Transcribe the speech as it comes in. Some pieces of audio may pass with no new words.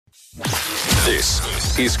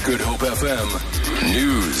This is Good Hope FM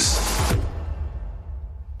News.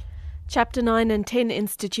 Chapter 9 and 10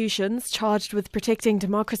 institutions charged with protecting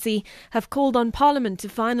democracy have called on Parliament to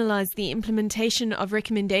finalise the implementation of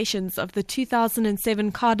recommendations of the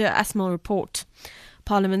 2007 Kader Asmal report.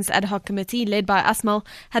 Parliament's ad hoc committee, led by Asmal,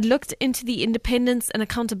 had looked into the independence and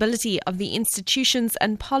accountability of the institutions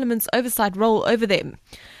and Parliament's oversight role over them.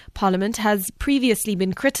 Parliament has previously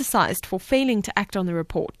been criticised for failing to act on the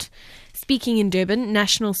report. Speaking in Durban,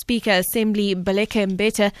 National Speaker Assembly Baleka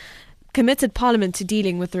Mbete committed Parliament to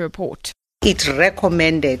dealing with the report. It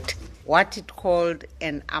recommended what it called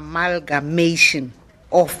an amalgamation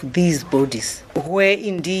of these bodies, where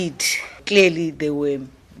indeed clearly there were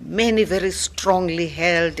many very strongly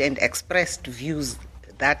held and expressed views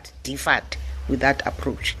that differed with that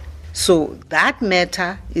approach. So that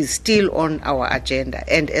matter is still on our agenda.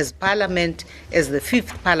 And as Parliament, as the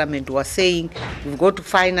Fifth Parliament was saying, we've got to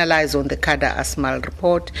finalise on the Kader Asmal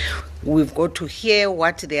report. We've got to hear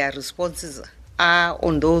what their responses are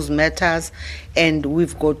on those matters, and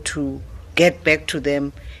we've got to get back to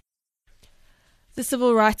them. The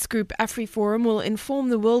civil rights group AfriForum will inform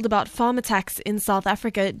the world about farm attacks in South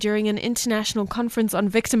Africa during an international conference on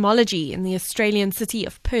victimology in the Australian city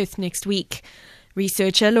of Perth next week.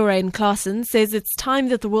 Researcher Lorraine Claassen says it's time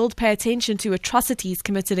that the world pay attention to atrocities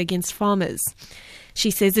committed against farmers.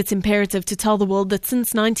 She says it's imperative to tell the world that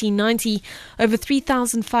since 1990, over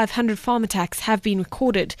 3,500 farm attacks have been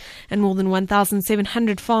recorded and more than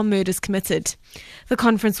 1,700 farm murders committed. The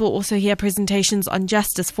conference will also hear presentations on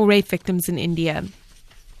justice for rape victims in India.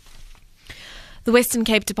 The Western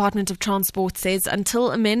Cape Department of Transport says until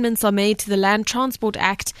amendments are made to the Land Transport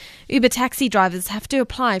Act, Uber taxi drivers have to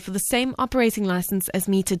apply for the same operating licence as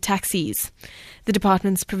metered taxis. The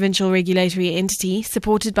department's provincial regulatory entity,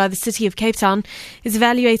 supported by the City of Cape Town, is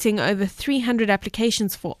evaluating over 300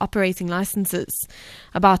 applications for operating licences.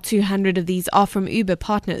 About 200 of these are from Uber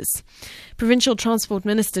partners. Provincial Transport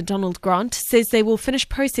Minister Donald Grant says they will finish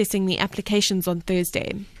processing the applications on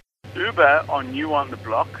Thursday. Uber are new on the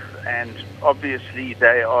block, and obviously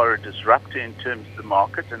they are a disruptor in terms of the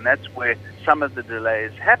market, and that's where some of the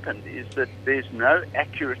delays happened, is that there's no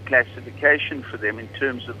accurate classification for them in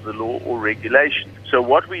terms of the law or regulation. So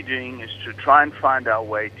what we're doing is to try and find our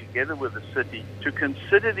way together with the city to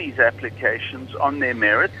consider these applications on their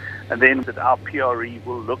merit, and then that our PRE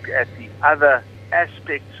will look at the other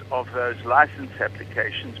aspects of those license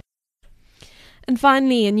applications. And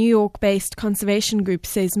finally, a New York-based conservation group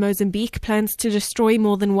says Mozambique plans to destroy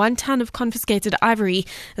more than 1 ton of confiscated ivory,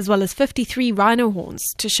 as well as 53 rhino horns,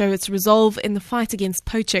 to show its resolve in the fight against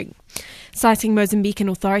poaching. Citing Mozambican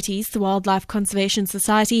authorities, the Wildlife Conservation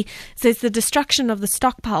Society says the destruction of the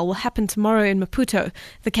stockpile will happen tomorrow in Maputo,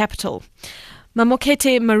 the capital.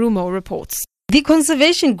 Mamokete Marumo reports. The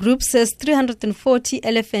conservation group says 340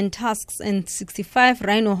 elephant tusks and 65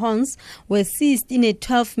 rhino horns were seized in a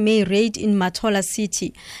 12 May raid in Matola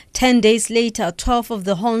City. 10 days later, 12 of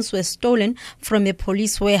the horns were stolen from a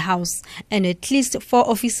police warehouse, and at least 4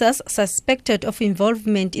 officers suspected of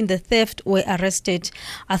involvement in the theft were arrested.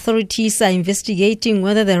 Authorities are investigating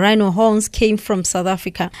whether the rhino horns came from South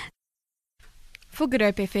Africa. For Good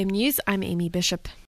Hope FM News, I'm Amy Bishop.